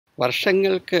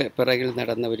വർഷങ്ങൾക്ക് പിറകിൽ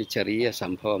നടന്ന ഒരു ചെറിയ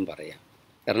സംഭവം പറയാം.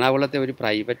 എറണാകുളത്തെ ഒരു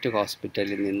പ്രൈവറ്റ്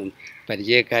ഹോസ്പിറ്റലിൽ നിന്നും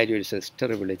പരിചയക്കാരി ഒരു സിസ്റ്റർ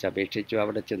വിളിച്ച് അപേക്ഷിച്ചു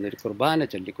അവിടെ ചെന്നൊരു കുർബാന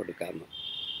ചൊല്ലിക്കൊടുക്കാമെന്ന്.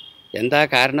 എന്താ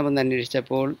കാരണമെന്ന്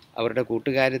അന്വേഷിച്ചപ്പോൾ അവരുടെ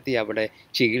കൂട്ടുകാരത്തി അവിടെ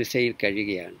ചികിത്സയിൽ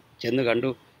കഴിയുകയാണ്. ചെന്ന് കണ്ടു,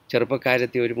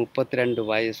 ചെറുപ്പക്കാരത്തി, ഒരു 32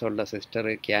 വയസ്സുള്ള സിസ്റ്റർ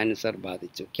ക്യാൻസർ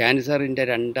ബാധിച്ചു. ക്യാൻസറിൻ്റെ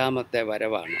 2ാമത്തെ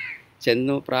വരവാണ്.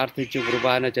 ചെന്നു പ്രാർത്ഥിച്ചു,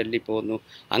 കുർബാന ചൊല്ലിപ്പോന്നു.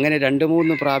 അങ്ങനെ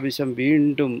 2-3 പ്രാവശ്യം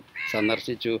വീണ്ടും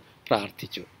സന്ദർശിച്ചു,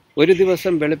 പ്രാർത്ഥിച്ചു. ഒരു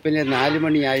ദിവസം വെളുപ്പിന് 4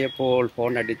 മണിയായപ്പോൾ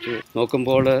ഫോൺ അടിച്ചു.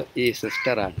 നോക്കുമ്പോൾ ഈ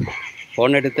സിസ്റ്ററാണ്. ഫോൺ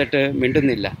എടുത്തിട്ട്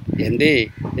മിണ്ടുന്നില്ല. എന്തേ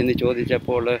എന്ന്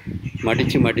ചോദിച്ചപ്പോൾ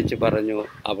മടിച്ച് പറഞ്ഞു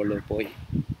അവൾ പോയി.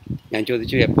 ഞാൻ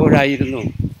ചോദിച്ചു, എപ്പോഴായിരുന്നു?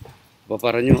 അപ്പോൾ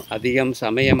പറഞ്ഞു, അധികം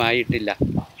സമയമായിട്ടില്ല.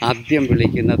 ആദ്യം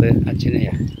വിളിക്കുന്നത്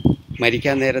അച്ഛനെയാണ്.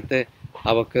 മരിക്കാൻ നേരത്ത്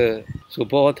അവൾക്ക്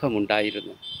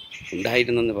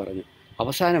ഉണ്ടായിരുന്നെന്ന് പറഞ്ഞു.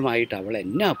 അവസാനമായിട്ട് അവൾ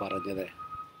എന്നാ പറഞ്ഞത്?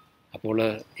 അപ്പോൾ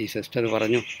ഈ സിസ്റ്റർ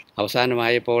പറഞ്ഞു,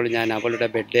 അവസാനമായപ്പോൾ ഞാൻ അവളുടെ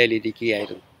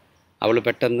ബെഡിലിരിക്കുകയായിരുന്നു. അവൾ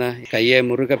പെട്ടെന്ന് കയ്യെ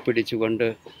മുറുകെ പിടിച്ചുകൊണ്ട്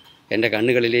എൻ്റെ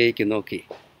കണ്ണുകളിലേക്ക് നോക്കി.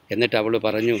 എന്നിട്ട് അവൾ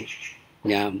പറഞ്ഞു,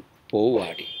 ഞാൻ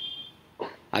പോവാടി.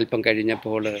 അല്പം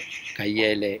കഴിഞ്ഞപ്പോൾ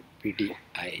കയ്യേലെ പിടി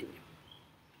അയഞ്ഞു.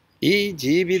 ഈ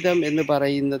ജീവിതം എന്ന്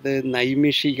പറയുന്നത്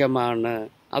നൈമിഷികമാണ്.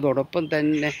 അതോടൊപ്പം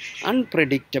തന്നെ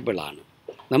അൺപ്രെഡിക്റ്റബിളാണ്.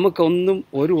 നമുക്കൊന്നും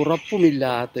ഒരു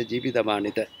ഉറപ്പുമില്ലാത്ത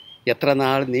ജീവിതമാണിത്. എത്ര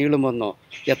നാൾ നീളുമെന്നോ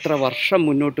എത്ര വർഷം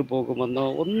മുന്നോട്ട് പോകുമെന്നോ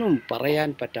ഒന്നും പറയാൻ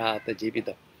പറ്റാത്ത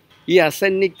ജീവിതം. ഈ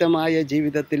അസന്നിഗ്ധമായ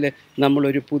ജീവിതത്തിൽ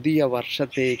നമ്മളൊരു പുതിയ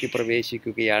വർഷത്തേക്ക്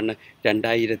പ്രവേശിക്കുകയാണ്,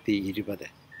 2020.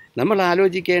 നമ്മൾ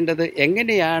ആലോചിക്കേണ്ടത്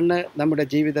എങ്ങനെയാണ് നമ്മുടെ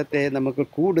ജീവിതത്തെ നമുക്ക്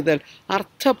കൂടുതൽ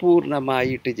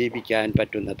അർത്ഥപൂർണമായിട്ട് ജീവിക്കാൻ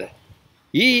പറ്റുന്നത്.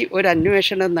 ഈ ഒരു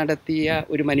അന്വേഷണം നടത്തിയ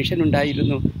ഒരു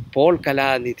മനുഷ്യനുണ്ടായിരുന്നു, പോൾ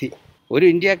കലാനിധി. ഒരു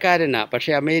ഇന്ത്യക്കാരനാണ്,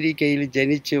 പക്ഷേ അമേരിക്കയിൽ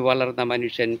ജനിച്ച് വളർന്ന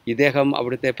മനുഷ്യൻ. ഇദ്ദേഹം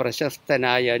അവിടുത്തെ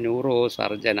പ്രശസ്തനായ ന്യൂറോ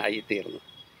സർജനായി തീർന്നു.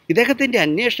 ഇദ്ദേഹത്തിൻ്റെ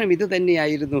അന്വേഷണം ഇത്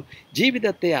തന്നെയായിരുന്നു,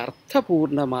 ജീവിതത്തെ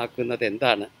അർത്ഥപൂർണമാക്കുന്നത്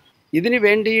എന്താണ്. ഇതിനു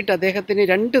വേണ്ടിയിട്ട് അദ്ദേഹത്തിന്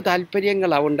 2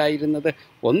 താല്പര്യങ്ങളാണ് ഉണ്ടായിരുന്നത്.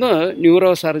 ഒന്ന്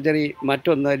ന്യൂറോ സർജറി,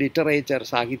 മറ്റൊന്ന് ലിറ്ററേച്ചർ,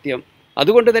 സാഹിത്യം.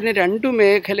 അതുകൊണ്ട് തന്നെ 2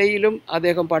 മേഖലയിലും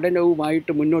അദ്ദേഹം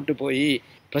പഠനവുമായിട്ട് മുന്നോട്ട് പോയി.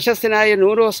 പ്രശസ്തനായ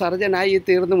ന്യൂറോ സർജനായി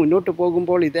തീർന്ന് മുന്നോട്ട്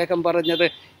പോകുമ്പോൾ ഇദ്ദേഹം പറഞ്ഞത്,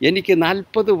 എനിക്ക്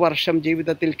 40 വർഷം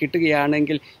ജീവിതത്തിൽ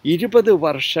കിട്ടുകയാണെങ്കിൽ 20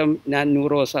 വർഷം ഞാൻ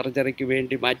ന്യൂറോ സർജറിക്ക്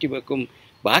വേണ്ടി മാറ്റിവെക്കും.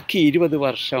 ബാക്കി 20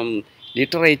 വർഷം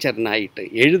ലിറ്ററേച്ചറിനായിട്ട്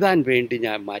എഴുതാൻ വേണ്ടി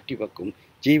ഞാൻ മാറ്റിവെക്കും.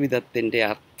 ജീവിതത്തിൻ്റെ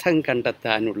അർത്ഥം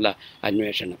കണ്ടെത്താനുള്ള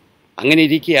അന്വേഷണം. അങ്ങനെ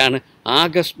ഇരിക്കുകയാണ്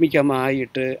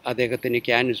ആകസ്മികമായിട്ട് അദ്ദേഹത്തിന്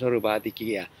ക്യാൻസർ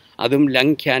ബാധിക്കുക. അതും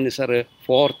lung cancer,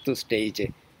 4th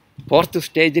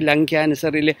stage lung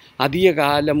ക്യാൻസറിൽ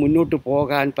അധികകാലം മുന്നോട്ട്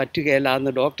പോകാൻ പറ്റുകയില്ല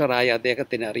എന്ന് ഡോക്ടറായ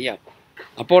അദ്ദേഹത്തിന് അറിയാം.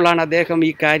 അപ്പോഴാണ് അദ്ദേഹം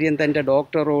ഈ കാര്യം തൻ്റെ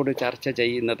ഡോക്ടറോട് ചർച്ച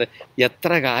ചെയ്യുന്നത്.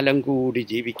 എത്ര കാലം കൂടി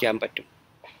ജീവിക്കാൻ പറ്റും?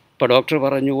 ഇപ്പോൾ ഡോക്ടർ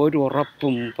പറഞ്ഞു, ഒരു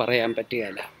ഉറപ്പും പറയാൻ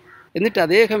പറ്റുകയില്ല. എന്നിട്ട്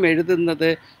അദ്ദേഹം എഴുതുന്നത്,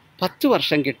 10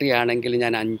 വർഷം കിട്ടുകയാണെങ്കിൽ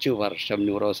ഞാൻ 5 വർഷം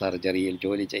ന്യൂറോ സർജറിയിൽ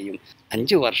ജോലി ചെയ്യും,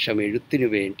 5 വർഷം എഴുത്തിനു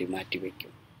വേണ്ടി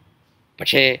മാറ്റിവെക്കും.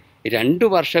 പക്ഷേ 2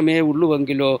 വർഷമേ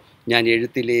ഉള്ളുവെങ്കിലോ ഞാൻ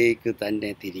എഴുത്തിലേക്ക് തന്നെ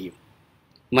തിരിയും.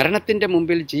 മരണത്തിൻ്റെ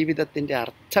മുമ്പിൽ ജീവിതത്തിൻ്റെ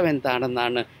അർത്ഥം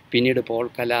എന്താണെന്നാണ് പിന്നീട് പോൾ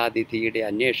കലാനിധിയുടെ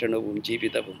അന്വേഷണവും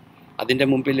ജീവിതവും. അതിൻ്റെ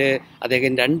മുമ്പിൽ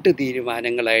അദ്ദേഹം 2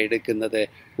 തീരുമാനങ്ങളാണ് എടുക്കുന്നത്.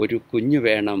 ഒരു കുഞ്ഞു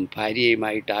വേണം,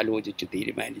 ഭാര്യയുമായിട്ട് ആലോചിച്ച്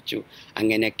തീരുമാനിച്ചു.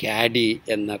 അങ്ങനെ കാഡി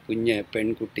എന്ന കുഞ്ഞ്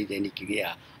പെൺകുട്ടി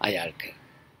ജനിക്കുകയാണ് അയാൾക്ക്.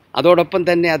 അതോടൊപ്പം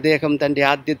തന്നെ അദ്ദേഹം തൻ്റെ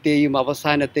ആദ്യത്തെയും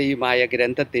അവസാനത്തെയുമായ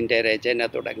ഗ്രന്ഥത്തിൻ്റെ രചന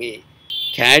തുടങ്ങി.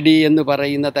 കാഡി എന്ന്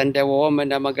പറയുന്ന തൻ്റെ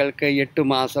ഓമന മകൾക്ക് 8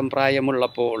 മാസം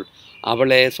പ്രായമുള്ളപ്പോൾ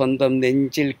അവളെ സ്വന്തം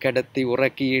നെഞ്ചിൽ കിടത്തി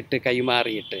ഉറക്കിയിട്ട്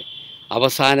കൈമാറിയിട്ട്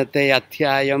അവസാനത്തെ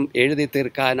അധ്യായം എഴുതി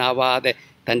തീർക്കാനാവാതെ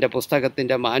തൻ്റെ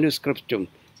പുസ്തകത്തിൻ്റെ മാനുസ്ക്രിപ്റ്റും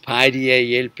ഭാര്യയെ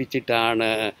ഏൽപ്പിച്ചിട്ടാണ്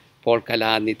പോൾ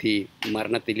കലാനിധി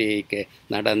മരണത്തിലേക്ക്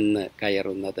നടന്ന്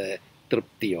കയറുന്നത്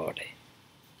തൃപ്തിയോടെ.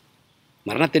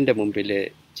 മരണത്തിൻ്റെ മുമ്പിൽ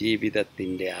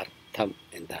ജീവിതത്തിൻ്റെ അർത്ഥം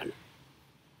എന്താണ്?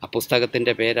 ആ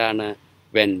പുസ്തകത്തിൻ്റെ പേരാണ്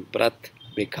വെൻ ബ്രത്ത്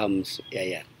ബിക്കംസ്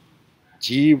എയർ.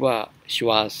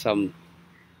 ജീവശ്വാസം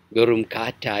വെറും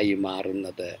കാറ്റായി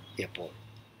മാറുന്നത് എപ്പോൾ?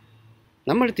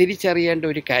 നമ്മൾ തിരിച്ചറിയേണ്ട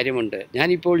ഒരു കാര്യമുണ്ട്.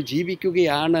 ഞാനിപ്പോൾ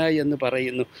ജീവിക്കുകയാണ് എന്ന്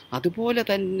പറയുന്നു, അതുപോലെ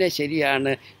തന്നെ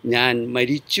ശരിയാണ് ഞാൻ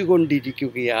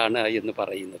മരിച്ചുകൊണ്ടിരിക്കുകയാണ് എന്ന്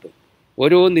പറയുന്നതും.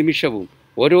 ഓരോ നിമിഷവും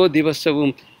ഓരോ ദിവസവും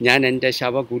ഞാൻ എൻ്റെ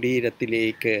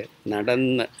ശവകുടീരത്തിലേക്ക്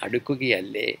നടന്ന്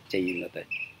അടുക്കുകയല്ലേ ചെയ്യുന്നത്.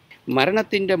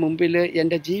 മരണത്തിൻ്റെ മുമ്പിൽ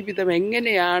എൻ്റെ ജീവിതം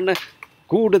എങ്ങനെയാണ്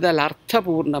കൂടുതൽ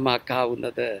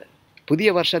അർത്ഥപൂർണമാക്കാവുന്നത്? പുതിയ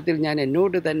വർഷത്തിൽ ഞാൻ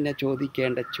എന്നോട് തന്നെ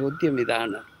ചോദിക്കേണ്ട ചോദ്യം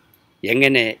ഇതാണ്,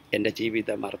 എങ്ങനെ എൻ്റെ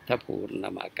ജീവിതം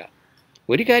അർത്ഥപൂർണമാക്കാം?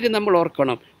 ഒരു കാര്യം നമ്മൾ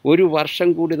ഓർക്കണം, ഒരു വർഷം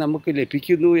കൂടി നമുക്ക്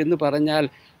ലഭിക്കുന്നു എന്ന് പറഞ്ഞാൽ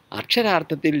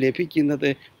അക്ഷരാർത്ഥത്തിൽ ലഭിക്കുന്നത്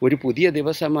ഒരു പുതിയ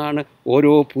ദിവസമാണ്,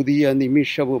 ഓരോ പുതിയ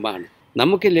നിമിഷവുമാണ്.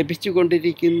 നമുക്ക്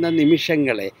ലഭിച്ചുകൊണ്ടിരിക്കുന്ന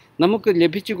നിമിഷങ്ങളെ, നമുക്ക്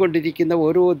ലഭിച്ചുകൊണ്ടിരിക്കുന്ന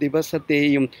ഓരോ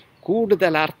ദിവസത്തെയും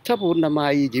കൂടുതൽ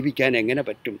അർത്ഥപൂർണമായി ജീവിക്കാൻ എങ്ങനെ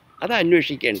പറ്റും? അതാണ്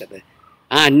അന്വേഷിക്കേണ്ടത്.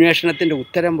 ആ അന്വേഷണത്തിൻ്റെ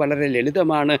ഉത്തരം വളരെ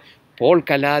ലളിതമാണ്. പോൾ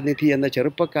കലാനിധി എന്ന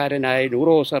ചെറുപ്പക്കാരനായ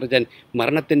ന്യൂറോ സർജൻ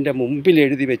മരണത്തിൻ്റെ മുമ്പിൽ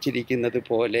എഴുതി വച്ചിരിക്കുന്നത്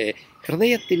പോലെ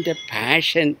ഹൃദയത്തിൻ്റെ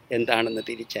പാഷൻ എന്താണെന്ന്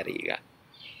തിരിച്ചറിയുക.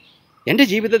 എൻ്റെ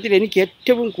ജീവിതത്തിൽ എനിക്ക്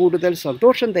ഏറ്റവും കൂടുതൽ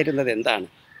സന്തോഷം തരുന്നത് എന്താണ്?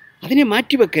 അതിനെ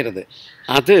മാറ്റിവെക്കരുത്.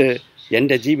 അത്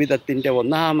എൻ്റെ ജീവിതത്തിൻ്റെ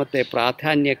ഒന്നാമത്തെ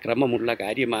പ്രാധാന്യക്രമമുള്ള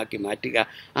കാര്യമാക്കി മാറ്റുക.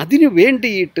 അതിനു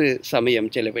വേണ്ടിയിട്ട് സമയം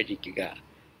ചെലവഴിക്കുക.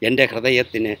 എൻ്റെ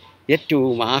ഹൃദയത്തിന്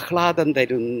ഏറ്റവും ആഹ്ലാദം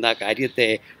തരുന്ന കാര്യത്തെ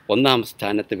ഒന്നാം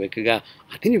സ്ഥാനത്ത് വെക്കുക.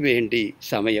 അതിനുവേണ്ടി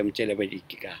സമയം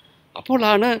ചെലവഴിക്കുക.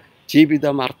 അപ്പോഴാണ്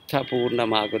ജീവിതം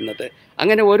അർത്ഥപൂർണമാകുന്നത്.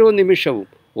 അങ്ങനെ ഓരോ നിമിഷവും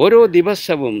ഓരോ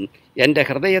ദിവസവും എൻ്റെ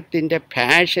ഹൃദയത്തിൻ്റെ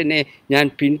പാഷനെ ഞാൻ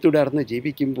പിന്തുടർന്ന്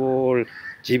ജീവിക്കുമ്പോൾ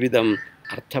ജീവിതം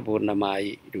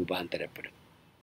അർത്ഥപൂർണമായി രൂപാന്തരപ്പെടും.